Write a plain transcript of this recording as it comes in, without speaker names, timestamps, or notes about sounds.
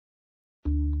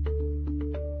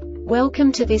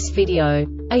Welcome to this video.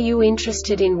 Are you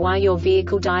interested in why your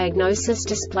vehicle diagnosis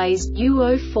displays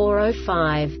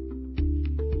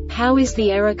U0405? How is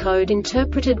the error code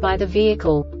interpreted by the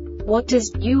vehicle? What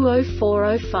does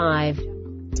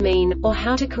U0405 mean, or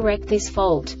how to correct this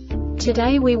fault?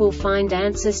 Today we will find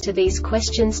answers to these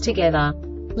questions together.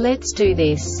 Let's do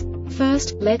this.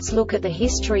 First, let's look at the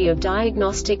history of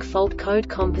diagnostic fault code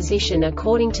composition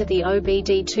according to the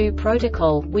OBD2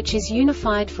 protocol, which is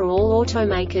unified for all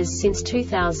automakers since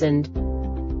 2000.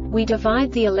 We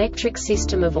divide the electric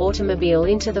system of automobile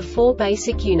into the four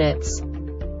basic units: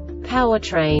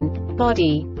 powertrain,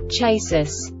 body,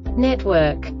 chassis,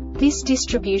 network. This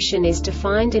distribution is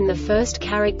defined in the first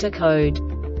character code.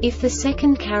 If the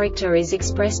second character is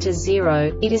expressed as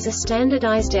 0, it is a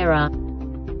standardized error.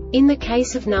 In the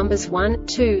case of numbers 1,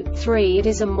 2, 3, it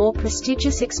is a more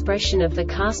prestigious expression of the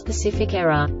car-specific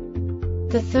error.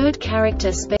 The third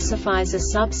character specifies a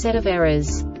subset of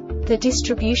errors. The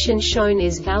distribution shown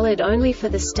is valid only for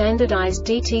the standardized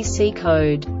DTC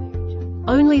code.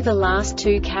 Only the last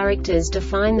two characters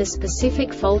define the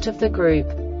specific fault of the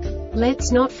group.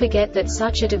 Let's not forget that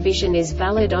such a division is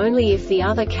valid only if the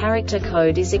other character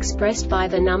code is expressed by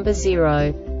the number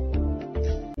 0.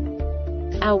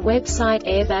 Our website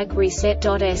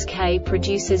airbagreset.sk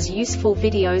produces useful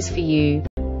videos for you.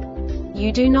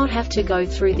 You do not have to go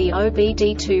through the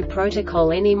OBD2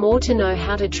 protocol anymore to know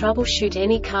how to troubleshoot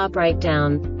any car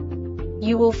breakdown.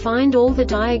 You will find all the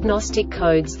diagnostic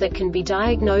codes that can be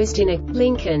diagnosed in a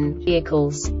Lincoln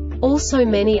vehicles. Also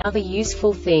many other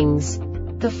useful things.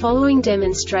 The following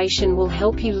demonstration will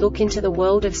help you look into the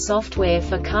world of software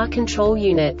for car control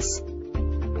units.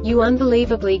 You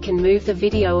unbelievably can move the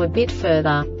video a bit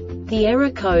further. The error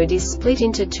code is split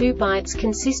into 2 bytes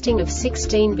consisting of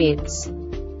 16 bits.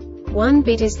 1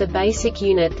 bit is the basic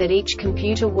unit that each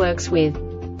computer works with.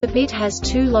 The bit has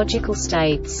 2 logical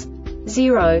states: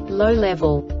 0, low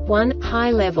level, 1,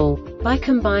 high level. By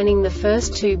combining the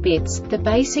first 2 bits, the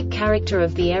basic character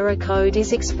of the error code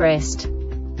is expressed.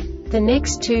 The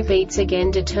next 2 beats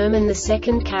again determine the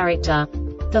second character.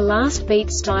 The last beat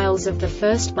styles of the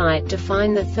first byte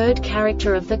define the third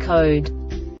character of the code.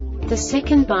 The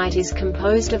second byte is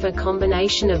composed of a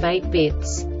combination of 8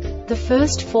 bits. The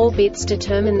first 4 bits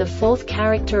determine the fourth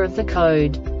character of the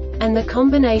code. And the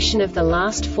combination of the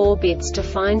last 4 bits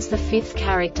defines the fifth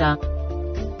character.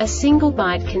 A single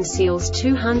byte conceals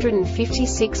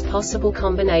 256 possible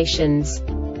combinations.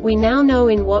 We now know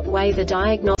in what way the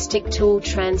diagnostic tool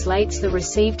translates the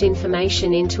received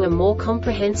information into a more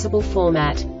comprehensible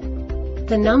format.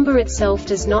 The number itself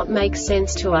does not make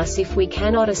sense to us if we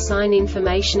cannot assign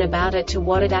information about it to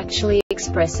what it actually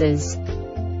expresses.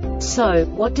 So,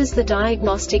 what does the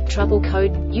diagnostic trouble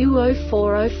code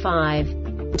U0405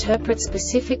 interpret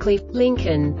specifically for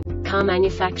Lincoln car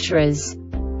manufacturers?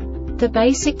 The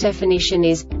basic definition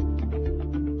is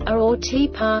s.r.o.the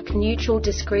park neutral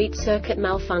discrete circuit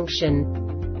malfunction.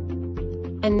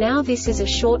 And now this is a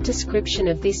short description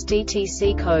of this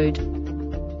DTC code.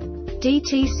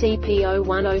 DTC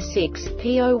P0106,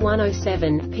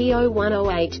 P0107,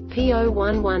 P0108,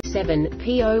 P0117,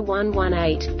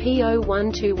 P0118,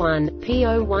 P0121,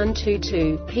 P0122,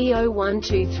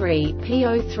 P0123,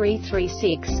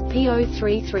 P0336,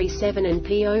 P0337 and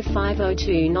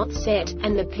P0502 not set,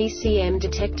 and the PCM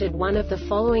detected one of the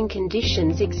following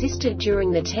conditions existed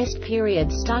during the test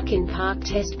period: stuck in park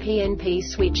test. PNP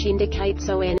switch indicates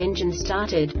ON engine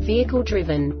started, vehicle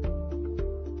driven.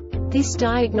 This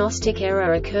diagnostic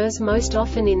error occurs most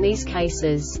often in these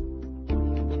cases: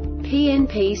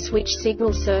 PNP switch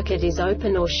signal circuit is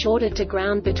open or shorted to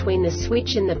ground between the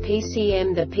switch and the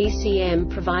PCM. The PCM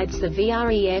provides the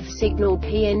VREF signal.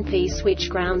 PNP switch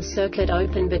ground circuit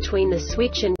open between the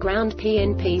switch and ground.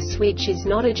 PNP switch is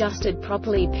not adjusted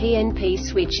properly. PNP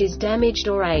switch is damaged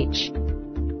or H.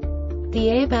 The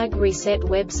Airbag Reset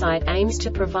website aims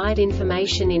to provide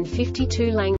information in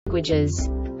 52 languages.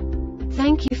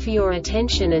 Thank you for your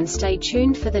attention and stay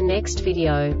tuned for the next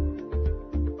video.